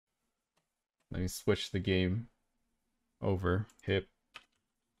Let me switch the game over.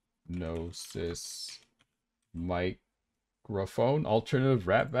 Hypnosis microphone alternative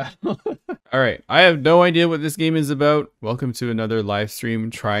rap battle. Alright, I have no idea what this game is about. Welcome to another live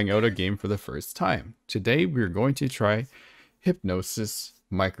stream trying out a game for the first time. Today we're going to try Hypnosis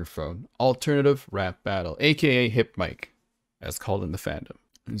microphone alternative rap battle, aka HypMic, as called in the fandom.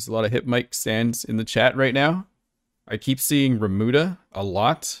 There's a lot of HypMic stands in the chat right now. I keep seeing Remuda a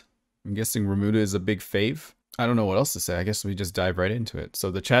lot. I'm guessing Remuda is a big fave. I don't know what else to say. I guess we just dive right into it.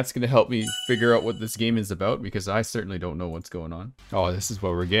 So the chat's going to help me figure out what this game is about because I certainly don't know what's going on. Oh, this is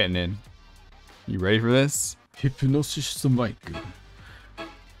what we're getting in. You ready for this? Hypnosis mic.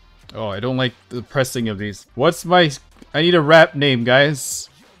 Oh, I don't like the pressing of these. What's my... I need a rap name, guys.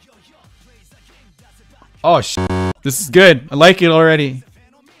 Oh, this is good. I like it already.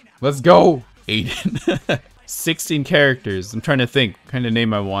 Let's go. Aiden. 16 characters. I'm trying to think what kind of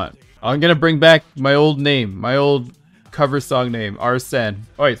name I want. I'm gonna bring back my old name, my old cover song name, Arsene.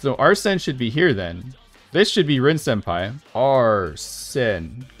 Alright, so Arsene should be here then. This should be Rin Senpai.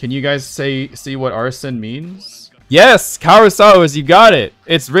 Arsene. Can you guys see what Arsene means? Yes, Kurosawa's, you got it.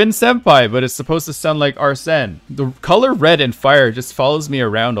 It's Rin Senpai, but it's supposed to sound like Arsene. The color red and fire just follows me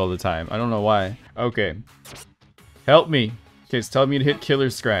around all the time. I don't know why. Okay. Help me. Okay, it's telling me to hit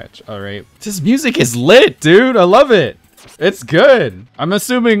Killer Scratch. Alright. This music is lit, dude. I love it. It's good. I'm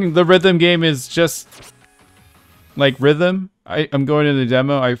assuming the rhythm game is just like rhythm. I'm going to the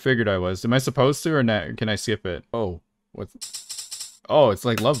demo. I figured I was. Am I supposed to or not? Can I skip it? Oh, what's... Oh, it's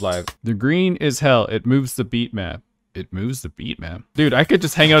like Love Live. The green is hell. It moves the beat map. It moves the beat map. Dude, I could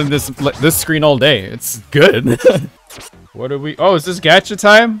just hang out in this screen all day. It's good. What are we... Oh, is this gacha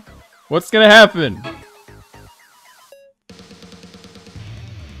time? What's gonna happen?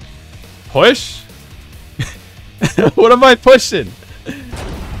 Push? What am I pushing?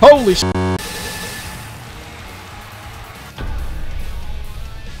 Holy sh**.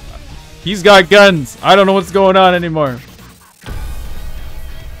 He's got guns. I don't know what's going on anymore.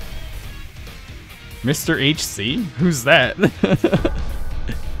 Mr. HC? Who's that?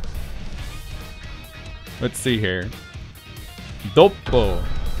 Let's see here. Doppo.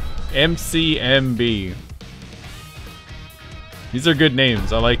 MCMB. These are good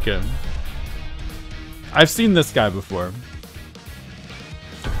names. I like him. I've seen this guy before.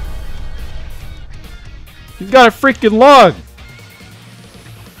 He's got a freaking log!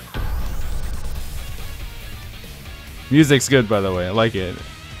 Music's good, by the way. I like it.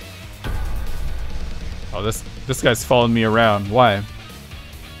 Oh, this guy's following me around. Why?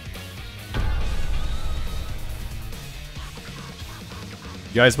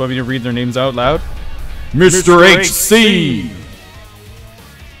 You guys want me to read their names out loud? Mr. HC!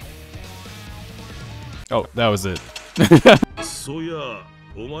 Oh, that was it.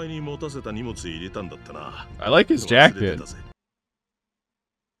 I like his jacket.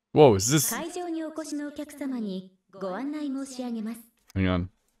 Whoa, is this... Hang on.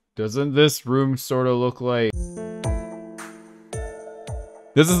 Doesn't this room sort of look like...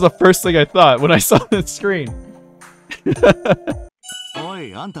 This is the first thing I thought when I saw the screen.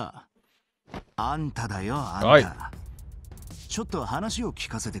 Oi, Anta. Anta da yo, Anta. Is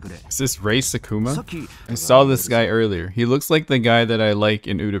this Ray Sakuma? I saw this guy earlier. He looks like the guy that I like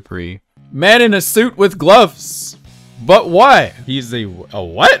in Udapri. Man in a suit with gloves! But why? He's a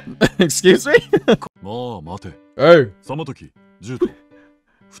what? Excuse me? Hey!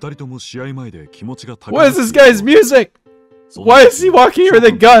 What is this guy's music? Why is he walking here with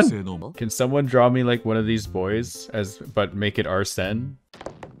a gun? Can someone draw me like one of these boys, but make it Arsene?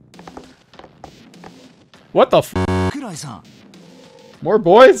 What the f? More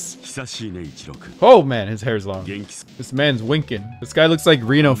boys? Oh man, his hair's long. This man's winking. This guy looks like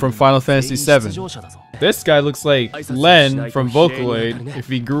Reno from Final Fantasy VII. This guy looks like Len from Vocaloid if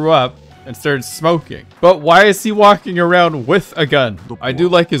he grew up and started smoking. But why is he walking around with a gun? I do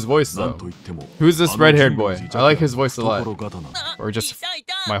like his voice though. Who's this red-haired boy? I like his voice a lot. Or just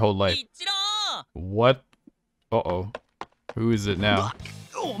my whole life. What? Uh-oh. Who is it now?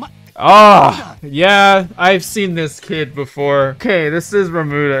 Ah, yeah, I've seen this kid before. Okay, this is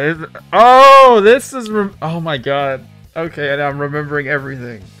Remuda. Oh, this is oh my god. Okay, and I'm remembering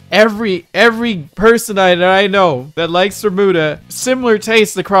everything. Every person I know that likes Remuda, similar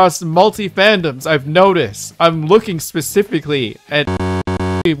taste across multi fandoms. I've noticed. I'm looking specifically at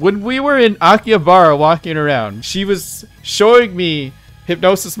when we were in Akihabara walking around. She was showing me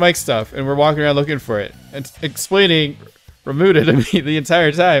Hypnosis mic stuff, and we're walking around looking for it and explaining Remuda to me the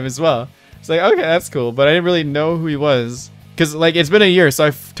entire time as well. It's like, okay, that's cool, but I didn't really know who he was. Because, like, it's been a year, so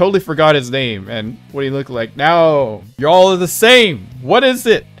I totally forgot his name and what he looked like. Now, you're all the same. What is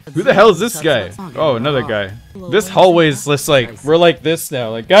it? Who the hell is this guy? Oh, another guy. This hallway is just like, we're like this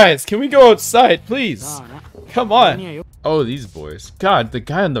now. Like, guys, can we go outside, please? Come on. Oh, these boys. God, the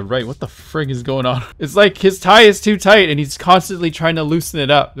guy on the right, what the frig is going on? It's like his tie is too tight and he's constantly trying to loosen it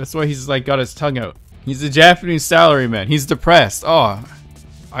up. That's why he's like got his tongue out. He's a Japanese salaryman. He's depressed. Oh,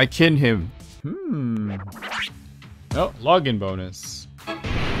 I kin him. Oh, login bonus.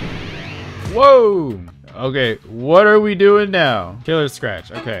 Whoa. Okay, what are we doing now? Killer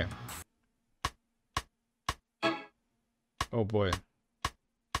scratch. Okay. Oh boy.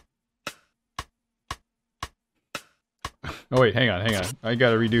 Oh wait, hang on. I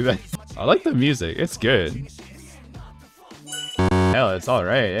gotta redo that. I like the music. It's good. Hell, it's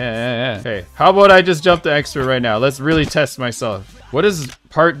alright. Yeah. Okay, how about I just jump to extra right now? Let's really test myself. What is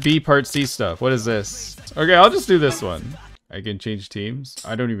part B, part C stuff? What is this? Okay, I'll just do this one. I can change teams.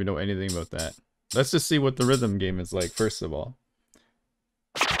 I don't even know anything about that. Let's just see what the rhythm game is like, first of all.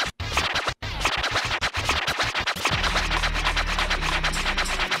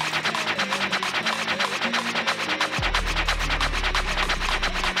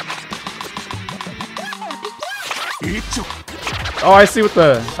 Oh, I see what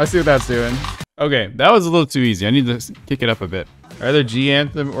that's doing. Okay, that was a little too easy. I need to kick it up a bit. Either G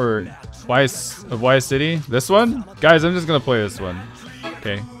Anthem or Y City. This one? Guys, I'm just gonna play this one.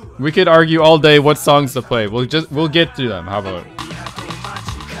 Okay. We could argue all day what songs to play. We'll get to them. How about it?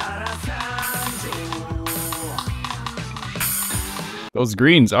 Those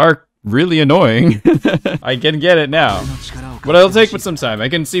greens are really annoying. I can get it now. But it'll take some time. I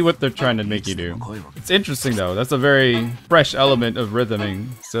can see what they're trying to make you do. It's interesting though. That's a very fresh element of rhythming.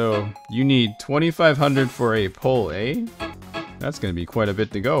 So you need 2,500 for a pole A. That's gonna be quite a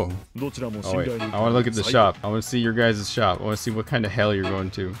bit to go. Oh wait, I wanna look at the shop. I wanna see your guys' shop. I wanna see what kind of hell you're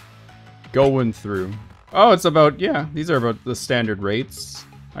going to. Going through. Oh, it's about, yeah, these are about the standard rates.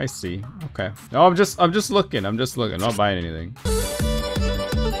 I see. Okay. No, I'm just looking. I'm not buying anything.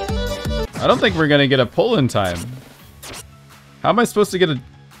 I don't think we're gonna get a pull in time. How am I supposed to get a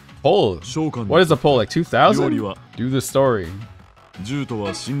pull? What is a pull? Like 2,000? Do the story.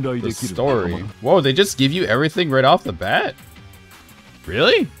 The story. Whoa, they just give you everything right off the bat?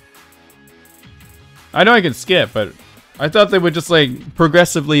 Really? I know I can skip, but I thought they would just like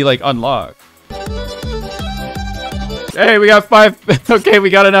progressively like unlock. Hey, we got 5. Okay, we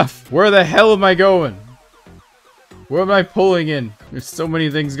got enough. Where the hell am I going? Where am I pulling in? There's so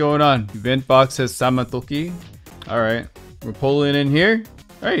many things going on. Event box has Samatoki. Alright. We're pulling in here.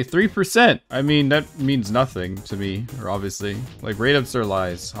 Hey, 3%. I mean, that means nothing to me, or obviously. Like, rate-ups are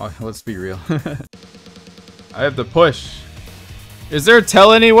lies. Oh, let's be real. I have to push. Is there a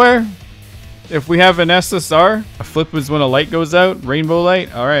tell anywhere? If we have an SSR? A flip is when a light goes out? Rainbow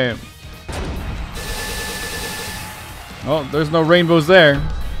light? Alright. Oh, there's no rainbows there.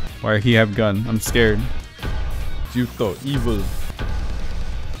 Why he have gun? I'm scared. Juto, evil.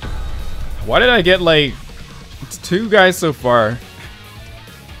 Why did I get like 2 guys so far?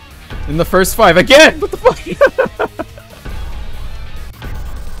 In the first 5 again! What the fuck?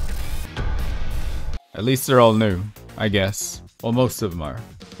 At least they're all new, I guess. Well, most of them are.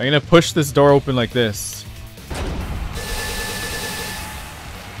 I'm gonna push this door open like this.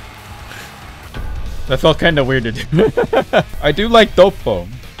 That felt kind of weird to do. I do like Dopo.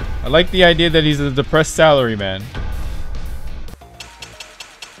 I like the idea that he's a depressed salaryman.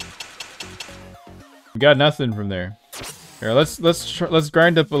 We got nothing from there. Here, let's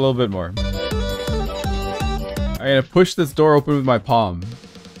grind up a little bit more. I'm gonna push this door open with my palm.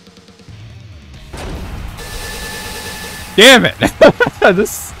 Damn it!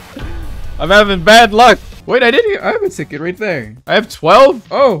 I'm having bad luck. Wait, I have a ticket right there. I have 12?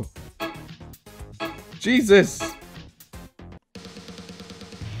 Oh. Jesus.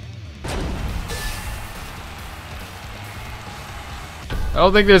 I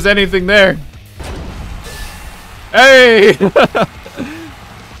don't think there's anything there. Hey!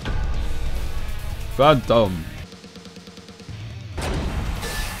 Phantom.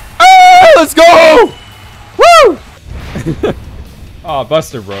 Ah, let's go! Woo! Oh,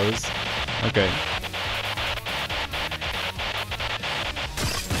 Buster Bros. Okay.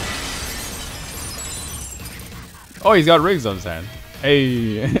 Oh, he's got rings on his hand.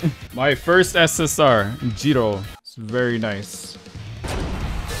 Hey. My first SSR, Jiro. It's very nice.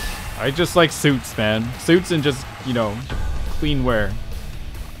 I just like suits, man. Suits and just, you know, clean wear.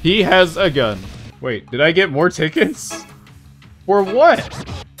 He has a gun. Wait, did I get more tickets? For what?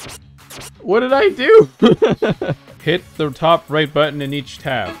 What did I do? Hit the top right button in each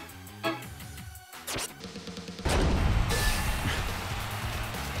tab.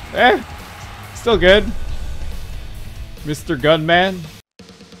 Still good. Mr. Gunman.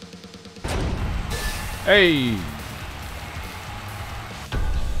 Hey!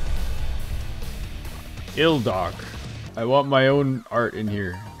 Ildok. I want my own art in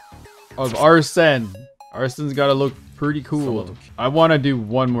here. Of Arsene. Arsene's gotta look pretty cool. I want to do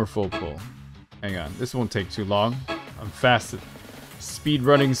one more full pull. Hang on. This won't take too long. I'm fast at speed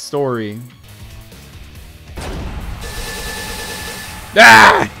running story.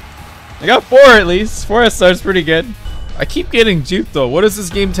 Ah! I got 4 at least. 4 SR's pretty good. I keep getting Juto. What is this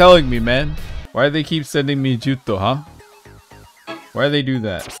game telling me, man? Why do they keep sending me Juto, huh? Why do they do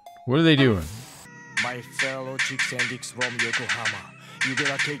that? What are they doing? My fellow chicks and dicks from Yokohama, you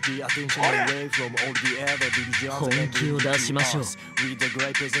better take the attention away from all the other divisions and bring it to us with the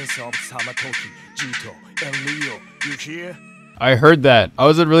great presence of Samatoki, Juto, and Leo. You hear? I heard that. I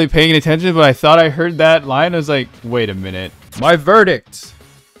wasn't really paying attention, but I thought I heard that line. I was like, wait a minute. My verdict.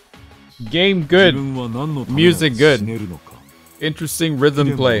 Game good. Music good. Interesting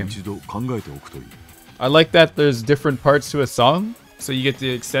rhythm play. I like that there's different parts to a song. So you get the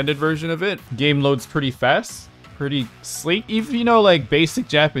extended version of it. Game loads pretty fast, pretty sleek. Even if you know like basic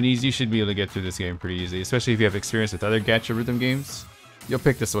Japanese, you should be able to get through this game pretty easy, especially if you have experience with other gacha rhythm games. You'll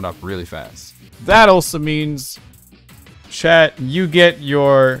pick this one up really fast. That also means, chat, you get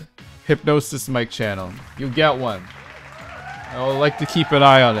your Hypnosis mic channel. You get one. I would like to keep an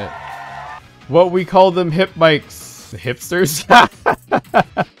eye on it. What we call them HypMics. The hipsters?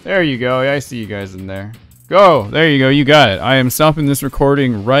 There you go. I see you guys in there. Go! There you go, you got it. I am stopping this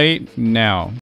recording right now.